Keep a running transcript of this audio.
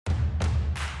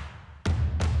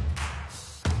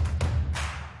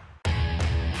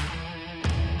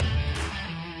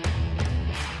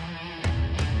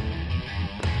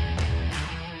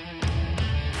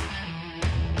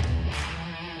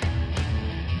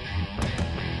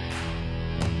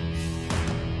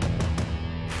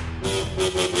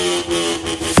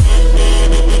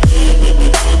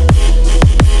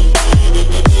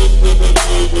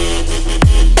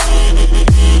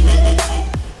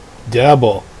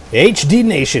double. HD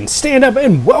Nation, stand up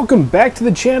and welcome back to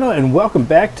the channel and welcome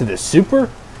back to the Super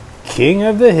King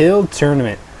of the Hill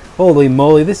tournament. Holy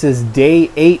moly, this is day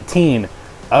 18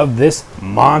 of this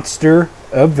monster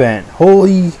event.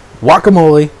 Holy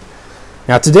guacamole.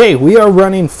 Now today we are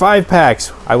running 5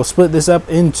 packs. I will split this up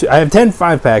into, I have 10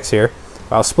 5-packs here.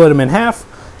 I'll split them in half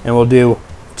and we'll do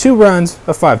 2 runs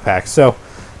of 5 packs. So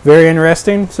very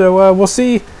interesting. So we'll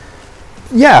see.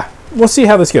 Yeah, we'll see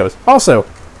how this goes. Also,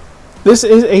 this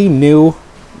is a new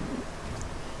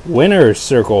winner's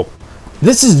circle.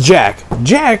 This is Jack.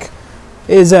 Jack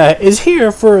is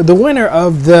here for the winner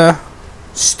of the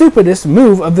stupidest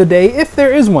move of the day, if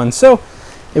there is one. So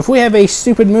if we have a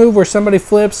stupid move where somebody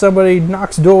flips, somebody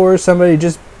knocks doors, somebody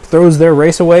just throws their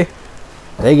race away,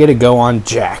 they get to go on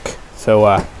Jack. So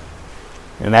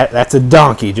and that's a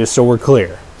donkey, just so we're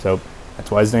clear. So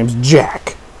that's why his name's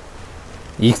Jack.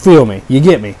 You feel me? You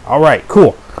get me? All right,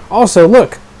 cool. Also,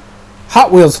 look, Hot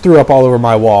Wheels threw up all over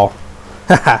my wall.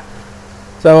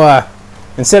 So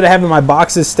instead of having my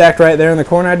boxes stacked right there in the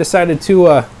corner, I decided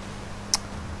to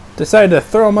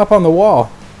throw them up on the wall.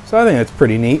 So I think that's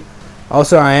pretty neat.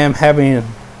 Also, I am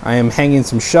hanging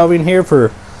some shelving here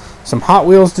for some Hot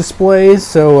Wheels displays.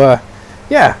 So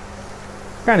yeah,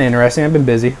 kind of interesting. I've been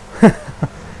busy.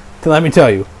 Let me tell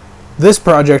you, this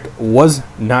project was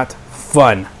not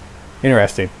fun.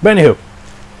 Interesting. But anywho,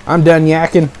 I'm done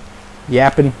yapping,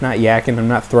 not yakking. I'm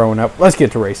not throwing up. Let's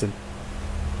get to racing.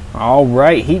 All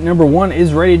right, heat number 1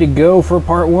 is ready to go for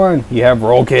part 1. You have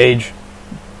Roll Cage,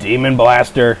 Demon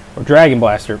Blaster, or Dragon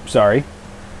Blaster, sorry,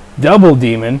 Double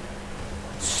Demon,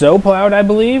 So Plowed, I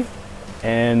believe,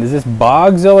 and is this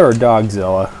Bogzilla or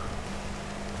Dogzilla?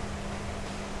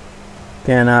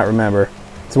 Cannot remember.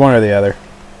 It's one or the other.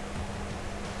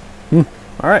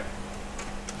 All right.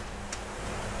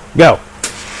 Go.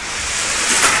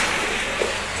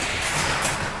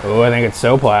 Oh, I think it's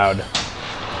So Plowed.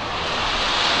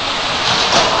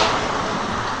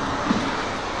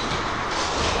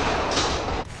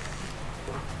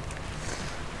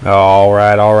 All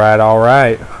right, all right, all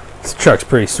right. This truck's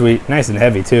pretty sweet. Nice and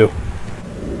heavy, too.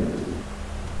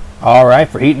 All right,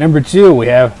 for heat number 2, we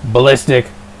have Ballistic,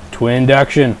 Twin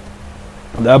Induction,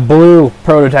 the Blue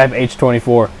Prototype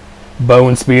H24,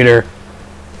 Bone Speeder,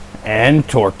 and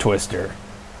Torque Twister.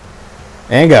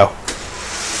 And go.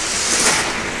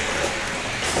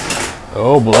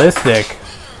 Oh, Ballistic.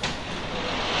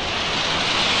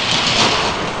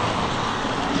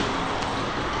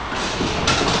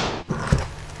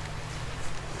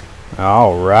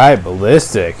 All right,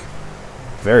 Ballistic.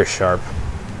 Very sharp.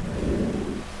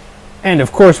 And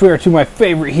of course, we are to my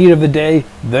favorite heat of the day,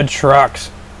 the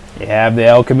trucks. You have the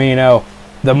El Camino,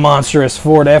 the monstrous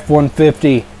Ford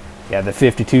F-150, you have the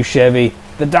 52 Chevy,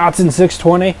 the Datsun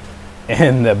 620,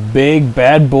 and the big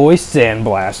bad boy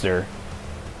Sandblaster.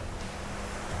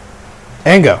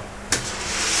 And go.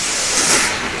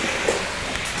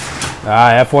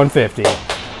 F-150.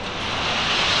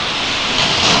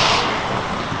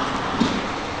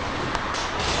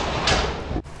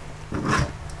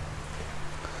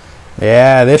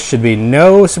 Yeah, this should be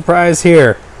no surprise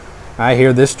here. I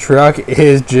hear this truck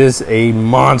is just a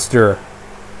monster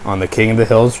on the King of the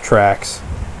Hills tracks.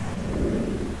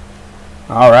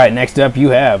 All right, next up you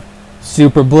have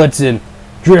Super Blitzen,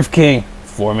 Drift King,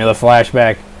 Formula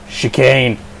Flashback,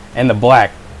 Chicane, and the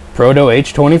black Proto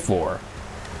H24.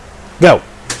 Go.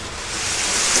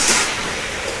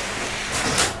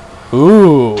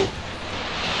 Ooh.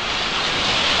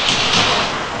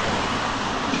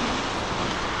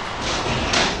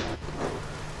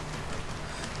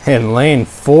 And lane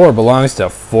 4 belongs to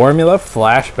Formula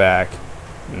Flashback.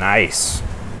 Nice.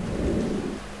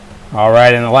 All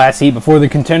right, in the last heat before the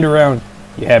contender round,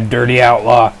 you have Dirty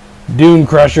Outlaw, Dune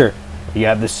Crusher, you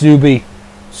got the Subi,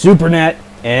 Supernet,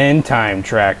 and Time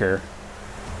Tracker.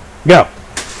 Go.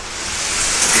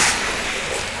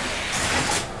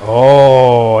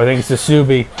 Oh, I think it's the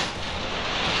Subi.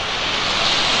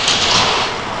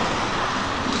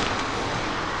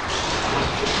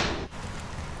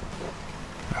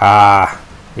 Ah,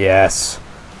 yes.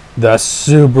 The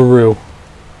Subaru.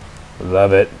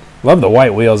 Love it. Love the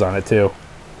white wheels on it, too.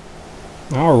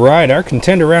 Alright, our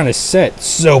contender round is set.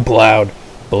 So Plowed,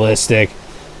 Ballistic,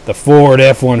 the Ford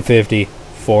F-150,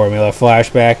 Formula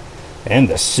Flashback, and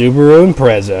the Subaru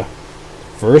Impreza.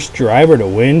 First driver to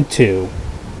win 2.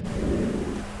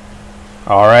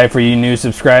 Alright, for you new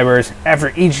subscribers,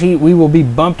 after each heat we will be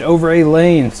bumped over a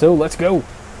lane. So let's go.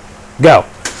 Go.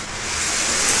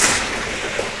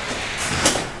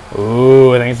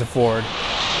 Ooh, I think it's a Ford.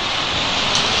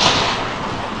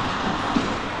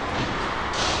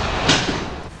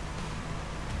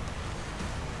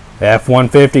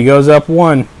 F-150 goes up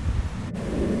 1.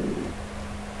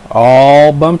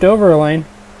 All bumped over, Elaine.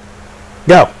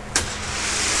 Go.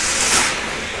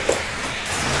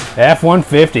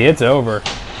 F-150, it's over.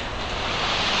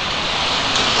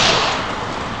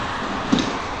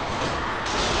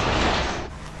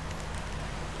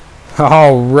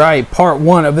 All right, part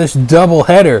 1 of this double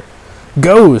header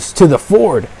goes to the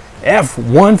Ford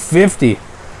F-150.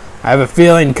 I have a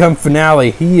feeling come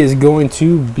finale, he is going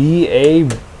to be a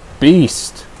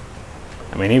beast.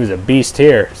 I mean, he was a beast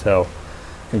here, so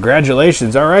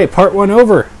congratulations. All right, part 1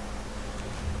 over.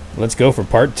 Let's go for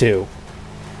part 2.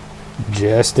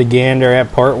 Just a gander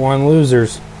at part 1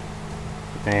 losers.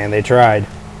 And they tried.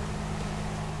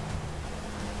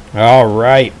 All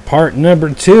right, part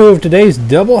number 2 of today's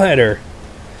doubleheader.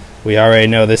 We already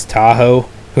know this Tahoe.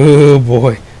 Oh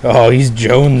boy. Oh, he's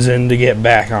jonesing to get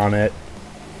back on it.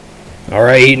 All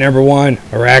right, heat number 1.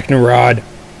 Arachnarod.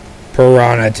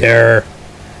 Piranha Terror.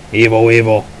 Evil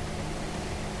Weevil.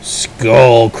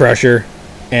 Skull Crusher.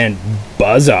 And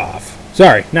Buzz Off.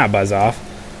 Sorry, not Buzz Off.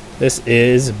 This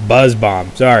is Buzz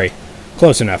Bomb. Sorry.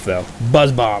 Close enough, though.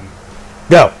 Buzz Bomb.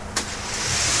 Go.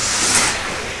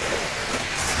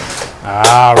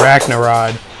 Ah,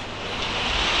 Arachnarod.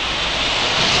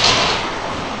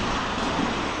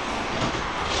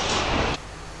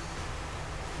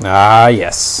 Ah,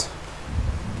 yes.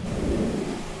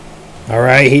 All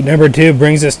right, heat number 2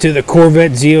 brings us to the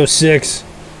Corvette Z06,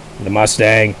 the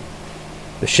Mustang,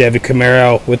 the Chevy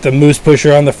Camaro with the Moose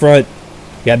Pusher on the front.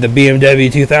 You got the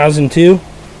BMW 2002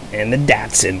 and the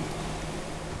Datsun.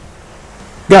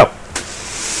 Go.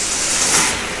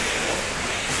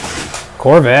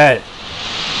 Corvette.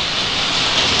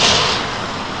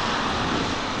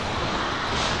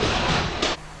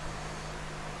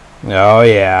 Oh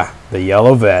yeah, the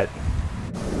yellow vet.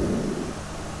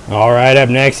 All right, up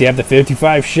next you have the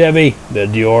 55 Chevy, the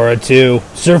Diora 2,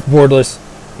 surfboardless.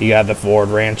 You got the Ford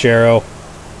Ranchero,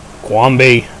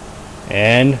 Quambi,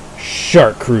 and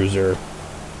Shark Cruiser.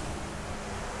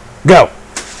 Go.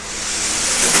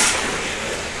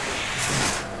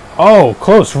 Oh,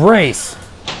 close race.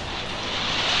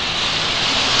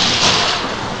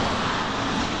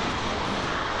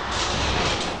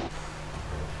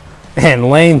 And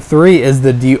lane 3 is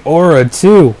the Diora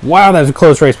 2. Wow, that was a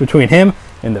close race between him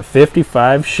and the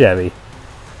 55 Chevy.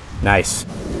 Nice.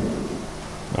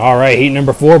 All right, heat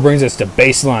number 4 brings us to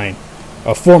Baseline.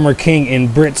 A former king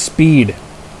in Brit Speed,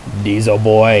 Diesel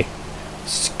Boy,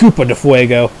 Scupa de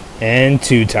Fuego, and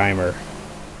 2-timer.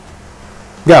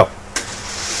 Go.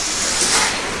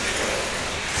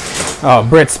 Oh,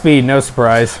 Brit Speed, no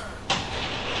surprise.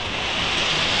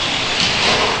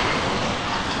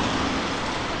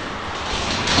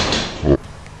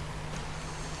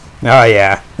 Oh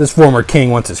yeah, this former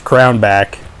king wants his crown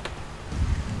back.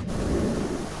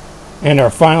 And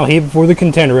our final heat before the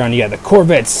contender round, you got the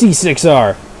Corvette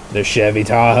C6R, the Chevy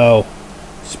Tahoe,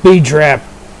 Speed Trap,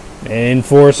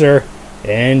 Enforcer,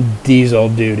 and Diesel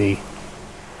Duty.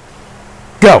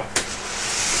 Go!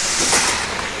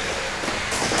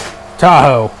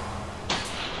 Tahoe.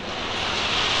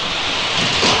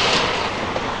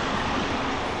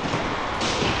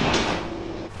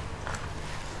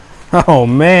 Oh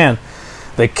man,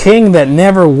 the king that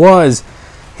never was.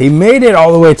 He made it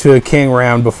all the way to a king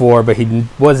round before, but he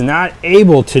was not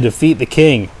able to defeat the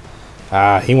king.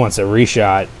 He wants a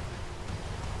reshot.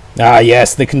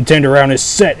 Yes, the contender round is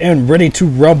set and ready to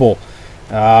rumble.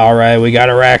 All right, we got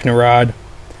Arachnarod.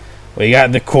 We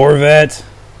got the Corvette,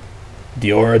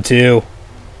 Diora 2,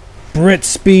 Brit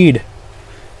Speed,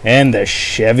 and the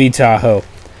Chevy Tahoe.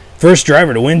 First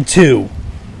driver to win 2.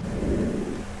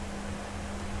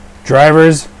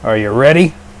 Drivers, are you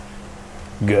ready?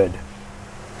 Good.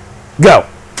 Go.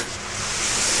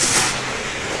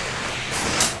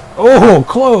 Oh,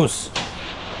 close.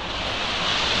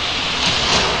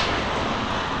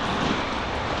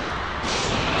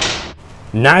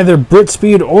 Neither Brit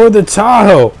Speed or the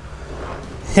Tahoe.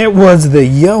 It was the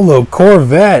yellow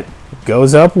Corvette.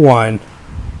 Goes up 1.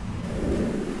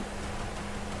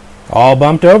 All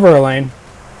bumped over, Elaine.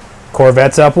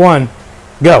 Corvette's up 1.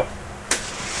 Go.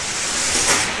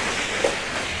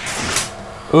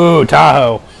 Ooh,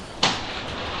 Tahoe.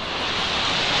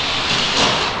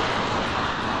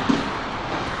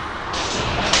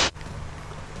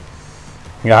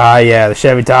 Ah, yeah, the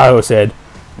Chevy Tahoe said,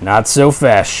 "Not so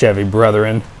fast, Chevy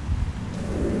brethren."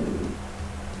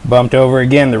 Bumped over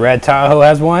again. The red Tahoe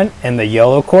has 1, and the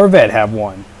yellow Corvette have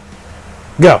 1.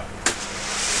 Go.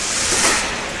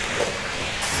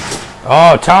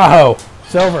 Oh, Tahoe.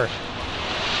 Silver.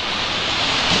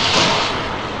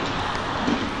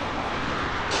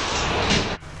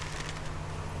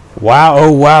 Wow,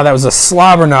 oh wow, that was a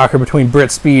slobber knocker between Brit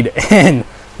Speed and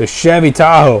the Chevy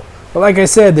Tahoe. But like I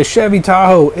said, the Chevy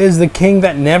Tahoe is the king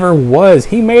that never was.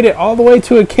 He made it all the way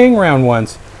to a king round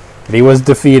once, but he was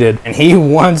defeated. And he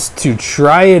wants to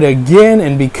try it again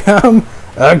and become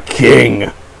a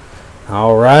king.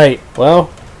 All right, well,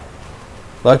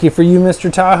 lucky for you,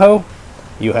 Mr. Tahoe,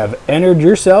 you have entered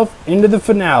yourself into the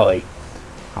finale.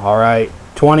 All right,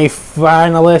 20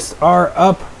 finalists are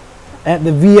up at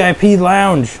the VIP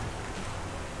lounge.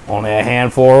 Only a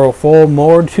handful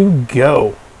more to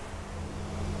go.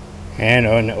 And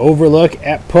an overlook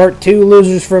at part 2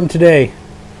 losers from today.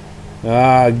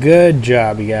 Good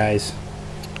job, you guys.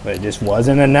 But it just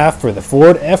wasn't enough for the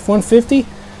Ford F-150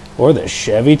 or the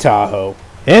Chevy Tahoe.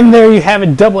 And there you have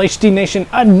it, Double HD Nation.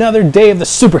 Another day of the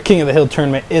Super King of the Hill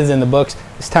tournament is in the books.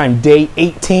 This time, day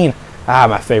 18.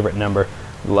 My favorite number.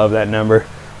 Love that number.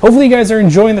 Hopefully you guys are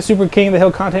enjoying the Super King of the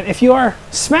Hill content. If you are,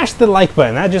 smash the like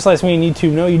button. That just lets me and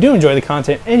YouTube know you do enjoy the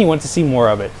content and you want to see more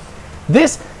of it.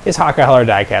 This is Hawkeye Holler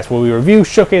Diecast, where we review,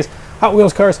 showcase Hot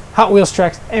Wheels cars, Hot Wheels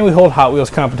tracks, and we hold Hot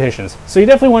Wheels competitions. So you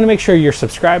definitely want to make sure you're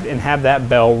subscribed and have that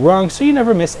bell rung so you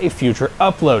never miss a future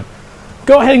upload.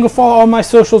 Go ahead and go follow all my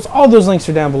socials. All those links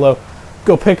are down below.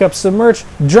 Go pick up some merch,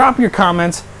 drop your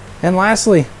comments, and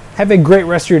lastly, have a great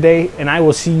rest of your day, and I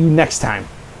will see you next time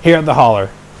here at the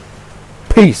Holler.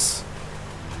 Peace.